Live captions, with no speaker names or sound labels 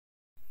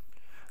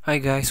Hi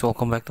guys,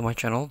 welcome back to my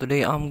channel.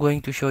 Today I'm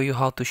going to show you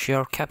how to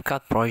share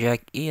Capcut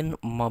project in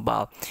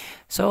mobile.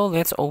 So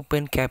let's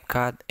open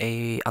Capcut,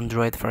 a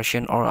Android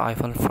version or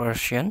iPhone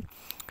version,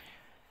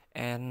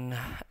 and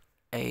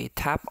a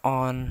tap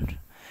on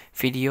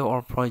video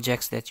or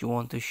projects that you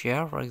want to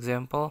share. For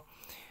example,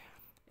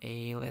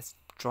 let's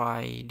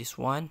try this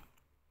one.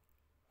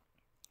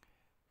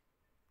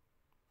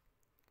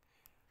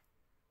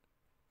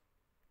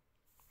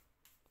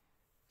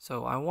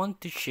 So I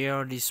want to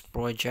share this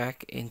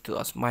project into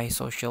my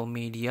social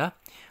media.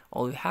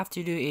 All you have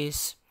to do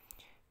is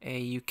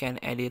you can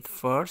edit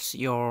first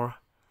your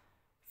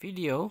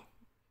video.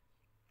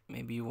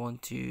 Maybe you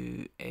want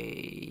to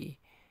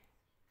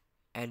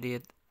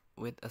edit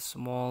with a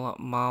small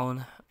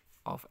amount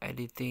of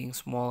editing,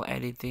 small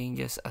editing,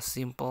 just a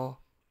simple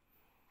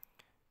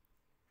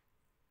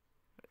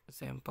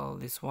example,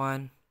 this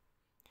one.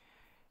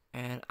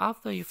 And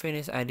after you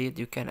finish edit,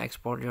 you can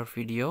export your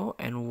video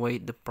and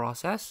wait the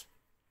process.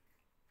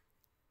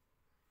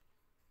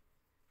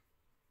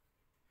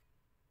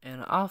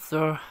 And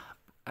after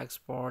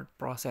export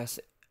process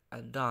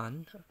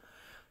done,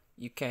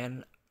 you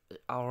can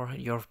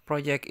your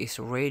project is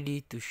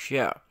ready to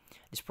share.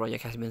 This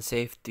project has been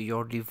saved to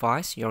your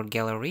device, your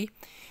gallery,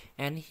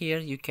 and here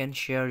you can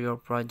share your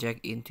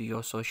project into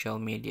your social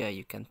media.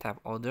 You can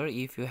tap other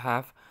if you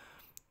have,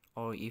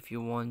 or if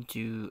you want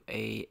to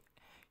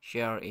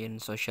share in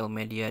social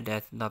media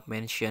that's not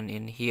mentioned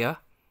in here.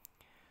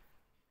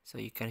 So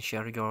you can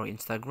share your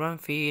Instagram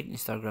feed,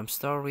 Instagram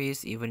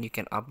stories, even you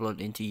can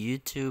upload into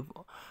YouTube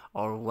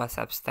or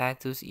WhatsApp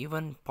status,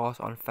 even post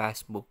on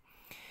Facebook.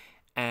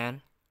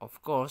 And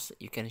of course,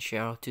 you can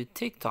share to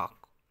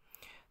TikTok.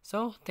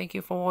 So thank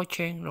you for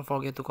watching. Don't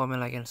forget to comment,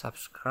 like, and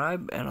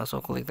subscribe, and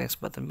also click the next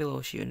button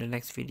below. See you in the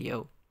next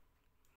video.